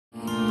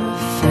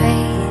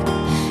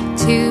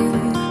you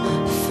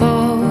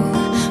fall,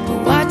 but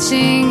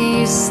watching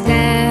you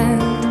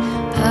stand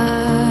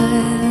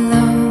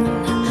alone,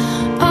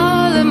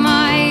 all of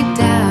my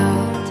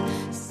doubt.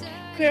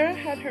 Clara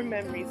had her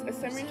memories, a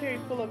cemetery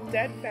full of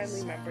dead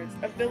family members,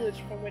 a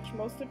village from which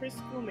most of her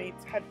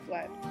schoolmates had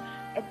fled,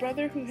 a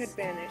brother who had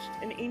vanished,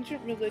 an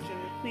ancient religion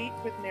replete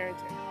with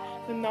narrative,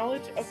 the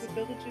knowledge of the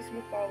village's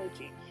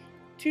mythology,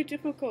 two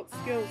difficult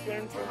skills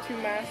learned from two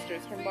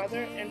masters, her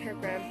mother and her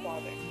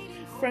grandfather,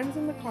 friends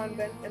in the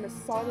convent, and a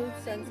solid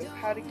sense of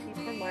how to keep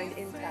her mind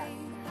intact.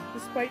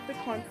 Despite the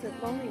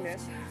constant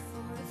loneliness,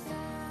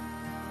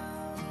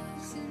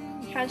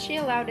 had she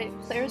allowed it,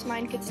 Claire's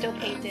mind could still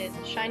paint it,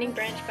 shining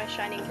branch by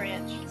shining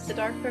branch, the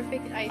dark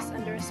perfect ice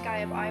under a sky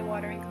of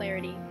eye-watering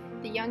clarity,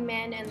 the young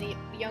man and the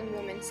young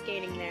woman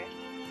skating there.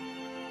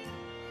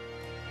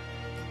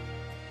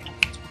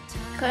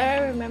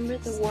 Clara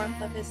remembered the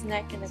warmth of his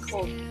neck in the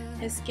cold,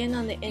 his skin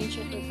on the inch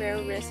of her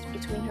bare wrist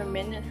between her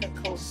mitten and her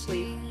coat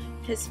sleeve.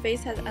 His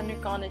face had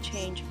undergone a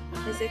change,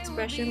 his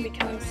expression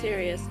becoming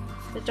serious,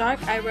 the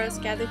dark eyebrows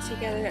gathered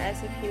together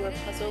as if he were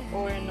puzzled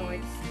or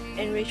annoyed.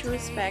 In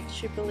retrospect,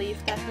 she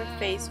believed that her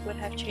face would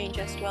have changed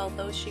as well,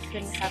 though she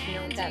couldn't have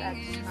known that at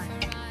the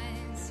time.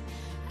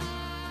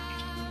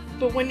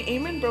 but when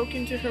Eamon broke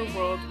into her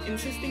world,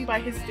 insisting by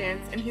his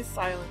stance and his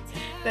silence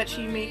that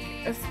she make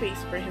a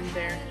space for him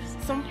there,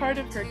 some part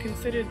of her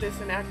considered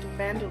this an act of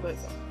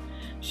vandalism.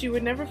 She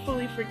would never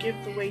fully forgive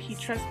the way he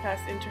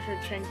trespassed into her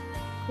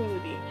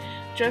tranquility,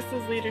 just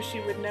as later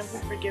she would never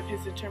forgive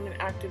his determined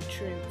act of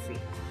truancy.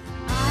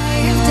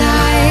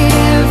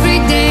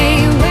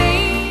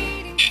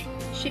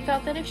 She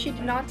felt that if she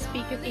did not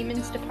speak of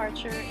Eamon's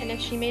departure, and if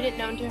she made it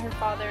known to her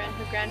father and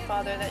her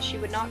grandfather that she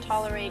would not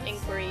tolerate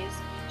inquiries,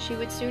 she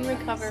would soon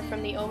recover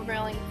from the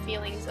overwhelming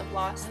feelings of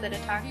loss that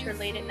attacked her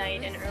late at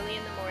night and early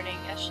in the morning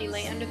as she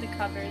lay under the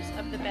covers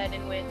of the bed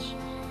in which,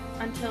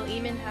 until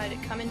Eamon had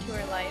come into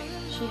her life,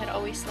 she had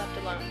always slept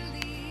alone.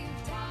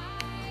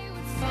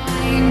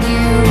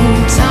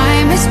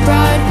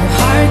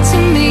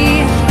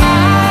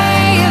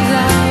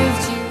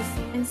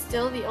 And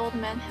still the old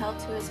man held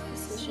to his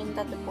position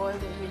that the boy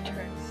would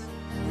return.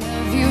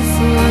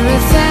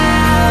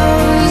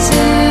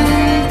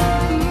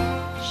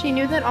 She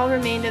knew that all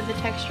remained of the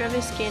texture of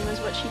his skin was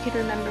what she could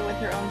remember with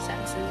her own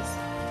senses.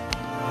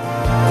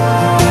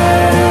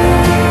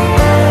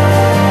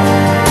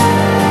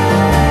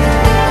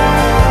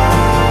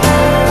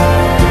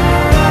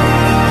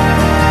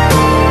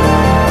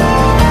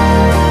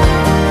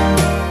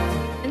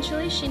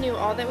 Eventually she knew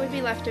all that would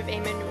be left of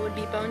Eamon would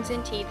be bones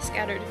and teeth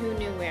scattered who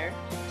knew where.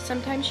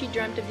 Sometimes she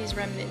dreamt of these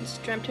remnants,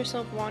 dreamt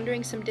herself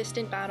wandering some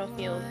distant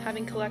battlefield,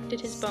 having collected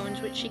his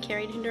bones which she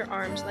carried in her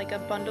arms like a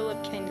bundle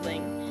of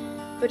kindling.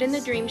 But in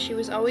the dream she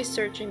was always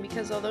searching,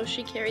 because although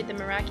she carried the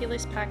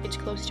miraculous package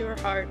close to her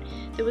heart,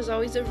 there was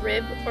always a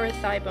rib or a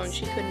thigh bone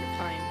she couldn't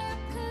find.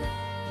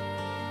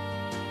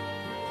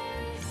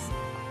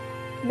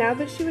 Now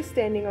that she was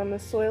standing on the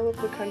soil of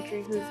the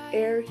country whose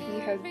air he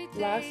had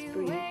last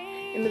breathed,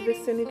 in the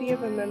vicinity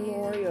of a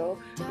memorial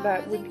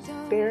that would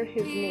bear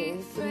his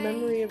name, the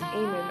memory of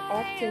Eamon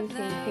often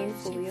came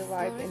painfully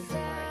alive in her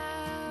mind.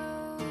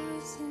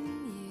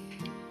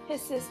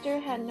 His sister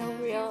had no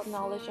real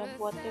knowledge of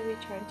what the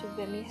return to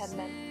Vimy had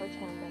meant for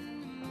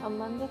Tillman.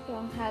 Among the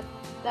throng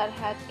that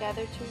had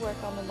gathered to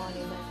work on the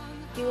monument,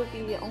 he would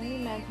be the only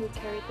man who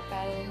carried the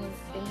battle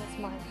in his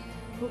mind,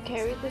 who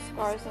carried the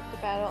scars of the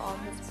battle on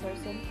his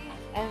person,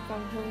 and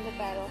from whom the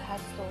battle had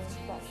stolen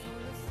flesh.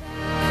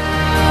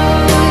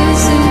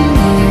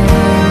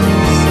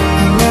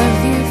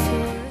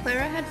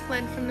 Clara had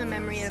fled from the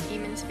memory of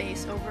Eamon's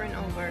face over and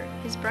over,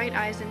 his bright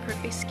eyes and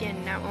perfect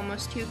skin now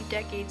almost 2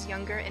 decades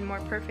younger and more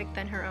perfect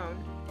than her own.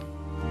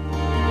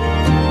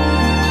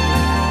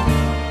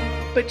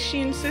 But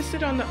she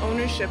insisted on the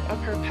ownership of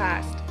her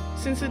past.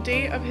 Since the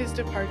day of his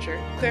departure,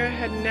 Clara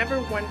had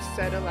never once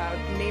said aloud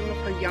the name of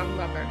her young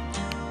lover.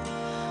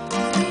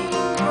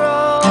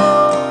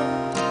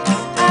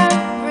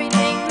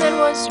 Everything that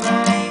was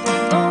right.